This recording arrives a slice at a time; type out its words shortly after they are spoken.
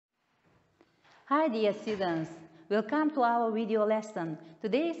Hi dear students, welcome to our video lesson.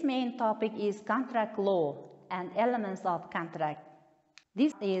 Today's main topic is contract law and elements of contract.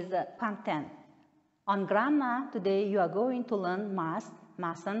 This is content. On grammar, today you are going to learn must,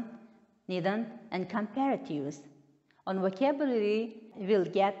 mustn't, needn't, and comparatives. On vocabulary, you will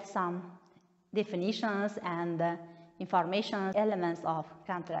get some definitions and information elements of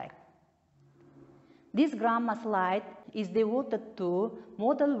contract. This grammar slide is devoted to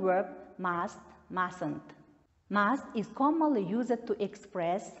modal verb must, mustn't. Must is commonly used to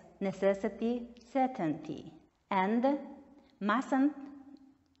express necessity, certainty, and mustn't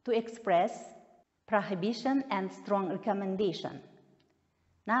to express prohibition and strong recommendation.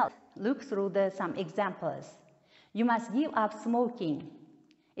 Now, look through some examples. You must give up smoking.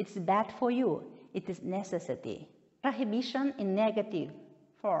 It's bad for you. It is necessity. Prohibition in negative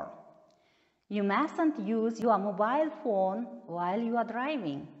form. You mustn't use your mobile phone while you are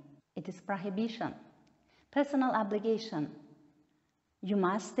driving. It is prohibition. Personal obligation. You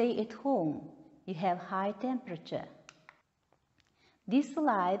must stay at home. You have high temperature. This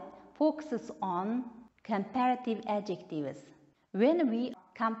slide focuses on comparative adjectives. When we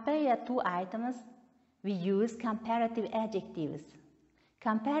compare two items, we use comparative adjectives.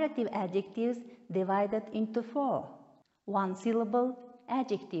 Comparative adjectives divided into four. One-syllable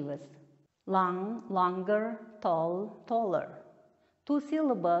adjectives. Long, longer, tall, taller.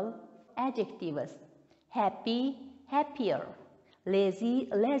 Two-syllable adjectives. Happy, happier. Lazy,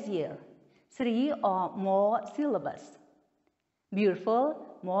 lazier. Three or more syllables.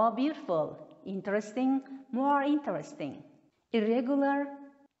 Beautiful, more beautiful. Interesting, more interesting. Irregular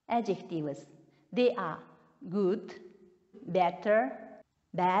adjectives. They are good, better,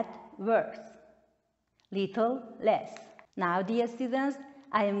 bad, worse. Little, less. Now, dear students,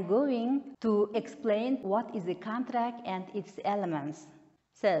 I am going to explain what is a contract and its elements.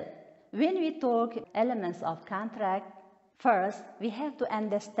 So, when we talk elements of contract, first we have to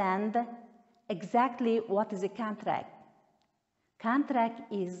understand exactly what is a contract. Contract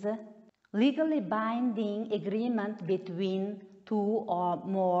is legally binding agreement between two or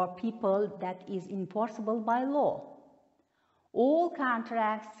more people that is enforceable by law. All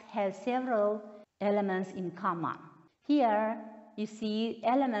contracts have several elements in common. Here you see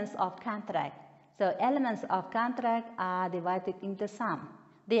elements of contract. So elements of contract are divided into some.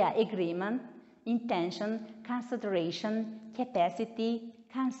 They are agreement, intention, consideration, capacity,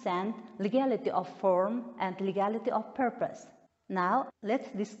 consent, legality of form, and legality of purpose. Now let's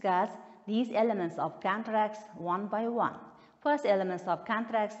discuss these elements of contracts one by one. First elements of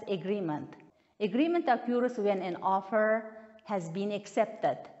contracts, agreement. Agreement occurs when an offer has been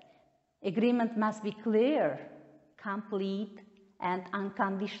accepted. Agreement must be clear, complete, and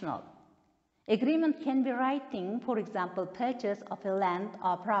unconditional. Agreement can be writing, for example, purchase of a land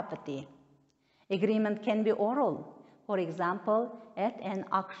or property. Agreement can be oral, for example, at an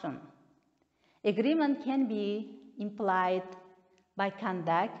auction. Agreement can be implied by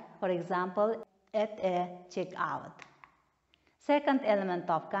conduct, for example, at a checkout. Second element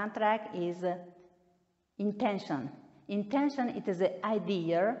of contract is intention. Intention, it is an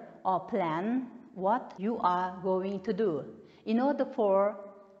idea or plan what you are going to do. In order for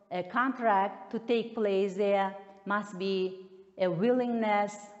a contract to take place, there must be a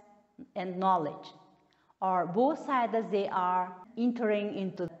willingness and knowledge, or both sides they are entering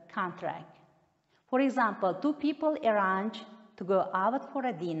into the contract. For example, two people arrange to go out for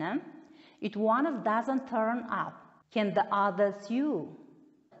a dinner. If one doesn't turn up, can the other sue?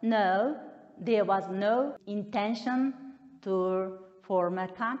 No, there was no intention to form a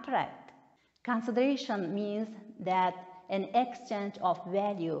contract. Consideration means that an exchange of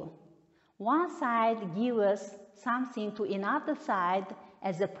value. One side gives something to another side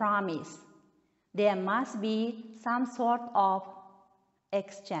as a promise. There must be some sort of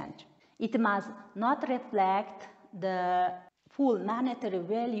exchange. It must not reflect the full monetary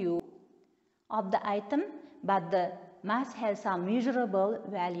value of the item, but must have some measurable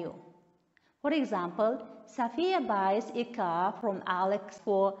value. For example, Safia buys a car from Alex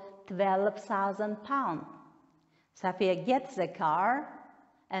for £12,000. Safia gets the car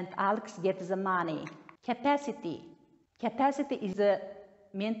and Alex gets the money. Capacity. Capacity is a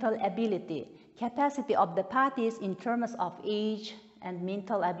mental ability. Capacity of the parties in terms of age and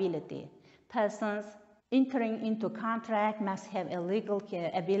mental ability. Persons entering into contract must have a legal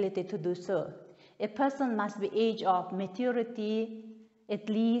ability to do so. A person must be age of maturity at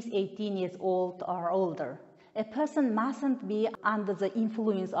least 18 years old or older. A person mustn't be under the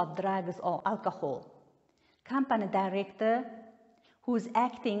influence of drugs or alcohol. Company director who is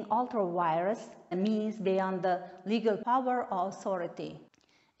acting ultra-virus means beyond the legal power or authority.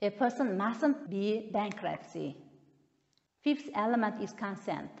 A person mustn't be bankruptcy. Fifth element is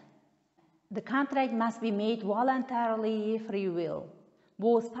consent. The contract must be made voluntarily, free will.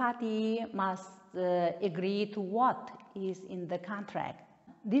 Both parties must agree to what is in the contract.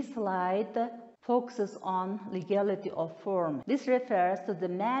 This slide focuses on legality of form. This refers to the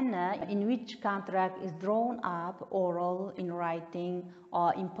manner in which contract is drawn up, oral, in writing,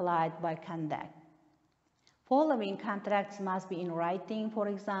 or implied by conduct. Following contracts must be in writing, for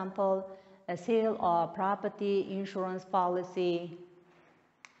example, a sale of property, insurance policy,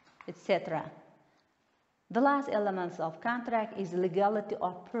 etc. The last element of contract is legality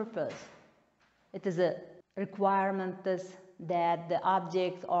of purpose. It is a requirement that the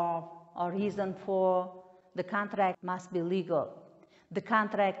object or reason for the contract must be legal. The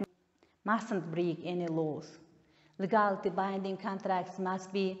contract mustn't break any laws. Legality binding contracts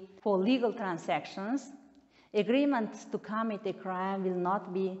must be for legal transactions. Agreements to commit a crime will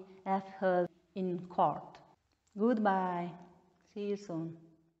not be upheld in court. Goodbye. See you soon.